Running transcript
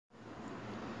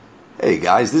Hey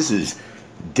guys, this is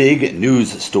Dig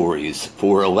News Stories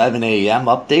for 11 a.m.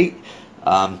 update.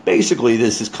 Basically,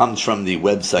 comes from the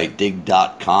website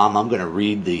dig.com. I'm going to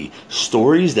read the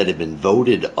stories that have been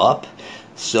voted up.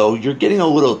 So you're getting a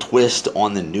little twist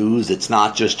on the news. It's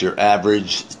not just your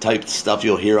average type stuff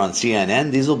you'll hear on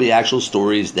CNN. These will be actual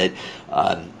stories that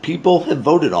people have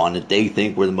voted on that they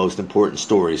think were the most important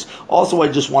stories. Also, I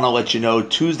just want to let you know,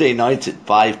 Tuesday nights at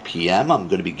 5 p.m., I'm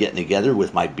going to be getting together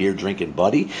with my beer drinking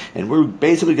buddy, and we're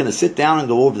basically going to sit down and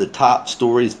go over the top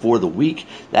stories for the week.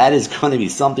 That is going to be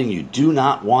something you do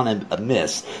not want to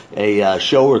miss. A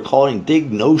show we're calling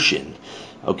Dig Notion.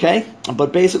 Okay,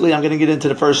 but basically I'm going to get into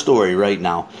the first story right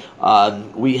now.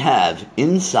 We have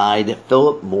inside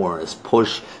Philip Morris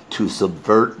push to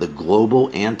subvert the global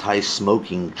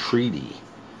anti-smoking treaty.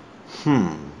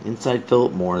 Inside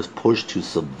Philip Morris push to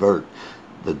subvert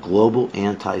the global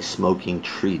anti-smoking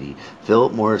treaty.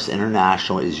 Philip Morris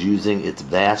International is using its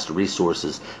vast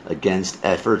resources against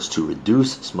efforts to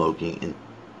reduce smoking.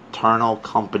 Internal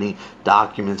company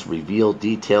documents reveal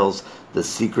details the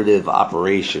secretive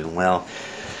operation. Well,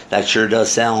 that sure does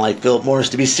sound like Philip Morris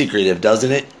to be secretive,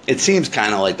 doesn't it? It seems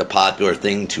kind of like the popular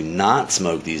thing to not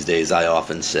smoke these days, I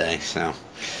often say. So, all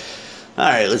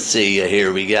right, let's see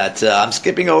here. We got, I'm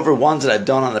skipping over ones that I've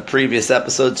done on the previous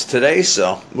episodes today.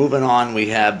 So, moving on, we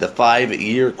have the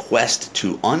 5-year quest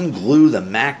to unglue the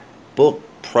MacBook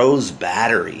Pro's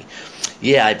battery.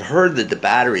 Yeah, I've heard that the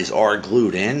batteries are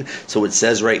glued in, so it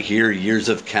says right here, years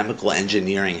of chemical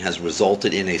engineering has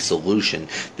resulted in a solution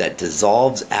that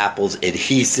dissolves Apple's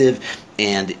adhesive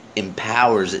and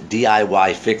empowers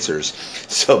DIY fixers.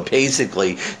 So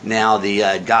basically, now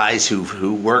the guys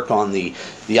who work on the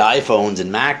iPhones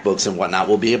and MacBooks and whatnot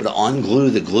will be able to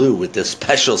unglue the glue with this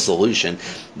special solution.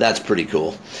 That's pretty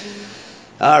cool.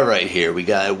 All right, here we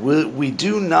got. We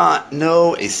do not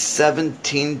know a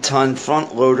 17-ton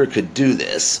front loader could do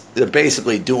this. They're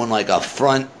basically doing like a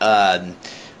front. I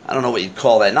don't know what you'd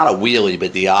call that. Not a wheelie,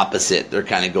 but the opposite. They're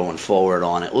kind of going forward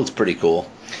on it. Looks pretty cool.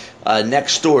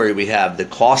 Next story, we have the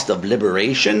cost of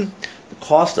liberation. The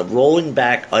cost of rolling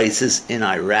back ISIS in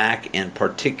Iraq, and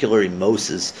particularly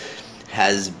Mosul,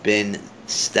 has been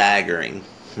staggering.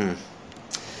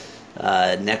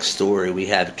 Next story, we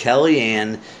have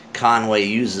Kellyanne Conway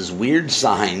uses weird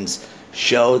signs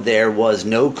show there was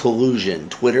no collusion.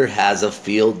 Twitter has a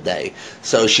field day.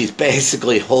 So she's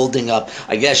basically holding up,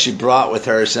 I guess she brought with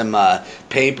her some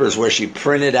papers where she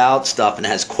printed out stuff and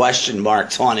has question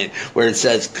marks on it where it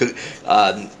says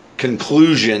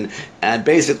conclusion, and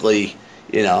basically,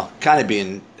 you know, kind of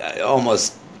being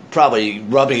almost probably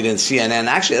rubbing it in CNN.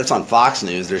 Actually, that's on Fox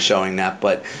News. They're showing that,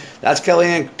 but that's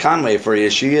Kellyanne Conway for you.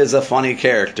 She is a funny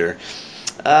character.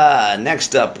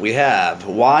 Next up, we have,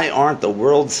 why aren't the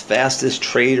world's fastest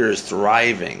traders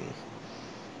thriving?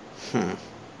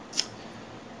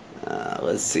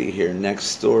 Let's see here. Next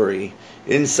story.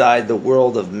 Inside the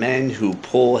world of men who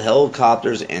pull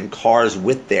helicopters and cars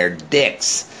with their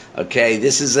dicks. Okay,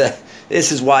 this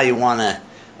is why you want to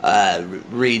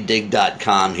read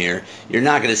dig.com here. You're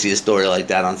not going to see a story like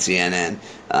that on CNN.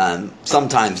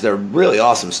 Sometimes they're really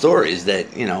awesome stories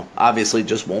that, you know, obviously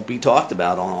just won't be talked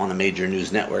about on a major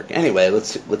news network. Anyway,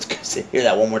 let's hear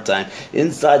that one more time.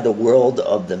 Inside the world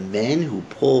of the men who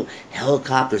pull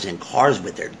helicopters and cars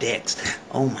with their dicks.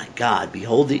 Oh my God,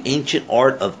 behold the ancient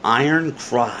art of iron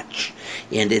crotch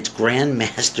and its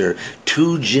grandmaster,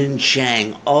 Tu Jin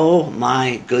Chang. Oh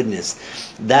my goodness.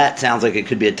 That sounds like it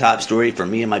could be a top story for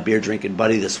me and my beer drinking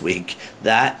buddy this week.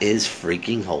 That is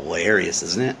freaking hilarious,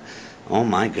 isn't it? Oh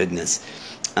my goodness.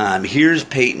 Here's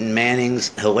Peyton Manning's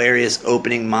hilarious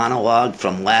opening monologue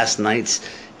from last night's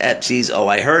Epsies. Oh,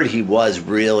 I heard he was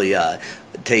really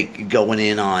going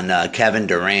in on Kevin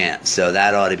Durant, so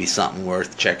that ought to be something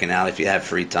worth checking out if you have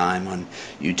free time on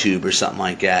YouTube or something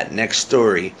like that. Next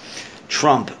story.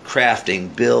 Trump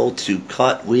crafting bill to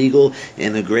cut legal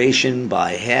immigration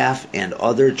by half, and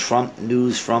other Trump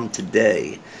news from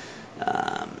today.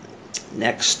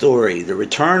 Next story. The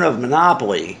return of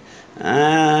Monopoly.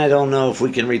 I don't know if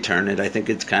we can return it. I think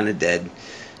it's kind of dead.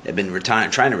 They've been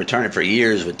trying to return it for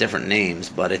years with different names,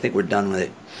 but I think we're done with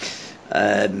it.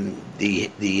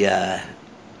 The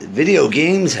video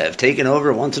games have taken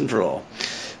over once and for all.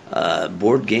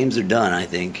 Board games are done, I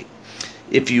think.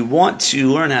 If you want to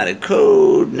learn how to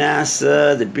code,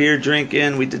 NASA, the beer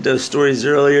drinking, we did those stories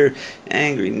earlier.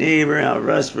 Angry Neighbor, Al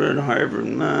Rusford, Harvard,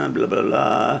 blah, blah,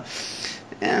 blah.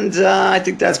 And I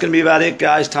think that's going to be about it,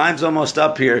 guys. Time's almost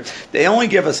up here. They only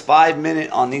give us 5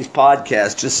 minutes on these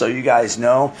podcasts, just so you guys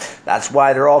know. That's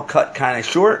why they're all cut kind of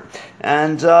short.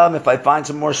 And if I find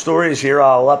some more stories here,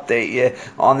 I'll update you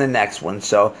on the next one.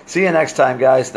 So see you next time, guys.